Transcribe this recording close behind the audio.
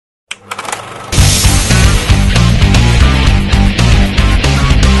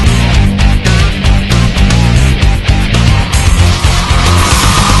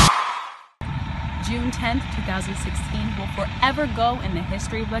2016 will forever go in the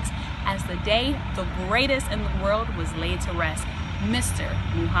history books as the day the greatest in the world was laid to rest, Mr.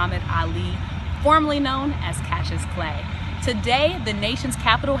 Muhammad Ali, formerly known as Cassius Clay. Today, the nation's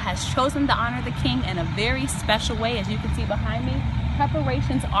capital has chosen to honor the king in a very special way. As you can see behind me,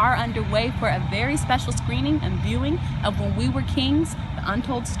 preparations are underway for a very special screening and viewing of When We Were Kings, the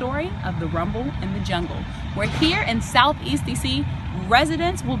untold story of the Rumble in the Jungle. We're here in Southeast DC.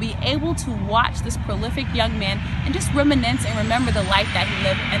 Residents will be able to watch this prolific young man and just reminisce and remember the life that he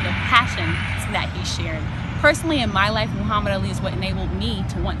lived and the passion that he shared. Personally, in my life, Muhammad Ali is what enabled me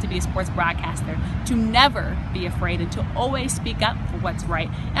to want to be a sports broadcaster, to never be afraid and to always speak up for what's right.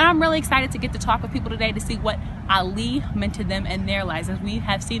 And I'm really excited to get to talk with people today to see what Ali meant to them in their lives. As we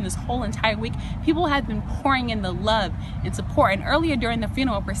have seen this whole entire week, people have been pouring in the love and support. And earlier during the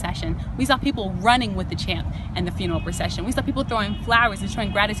funeral procession, we saw people running with the champ in the funeral procession. We saw people throwing flowers and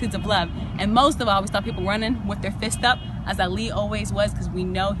showing gratitudes of love. And most of all, we saw people running with their fist up, as Ali always was, because we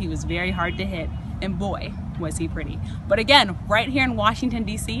know he was very hard to hit. And boy, was he pretty. But again, right here in Washington,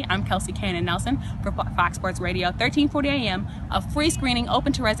 D.C., I'm Kelsey Cannon Nelson for Fox Sports Radio, 1340 AM, a free screening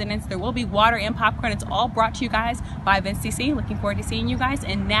open to residents. There will be water and popcorn. It's all brought to you guys by Vince DC. Looking forward to seeing you guys.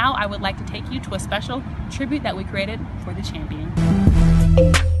 And now I would like to take you to a special tribute that we created for the champion.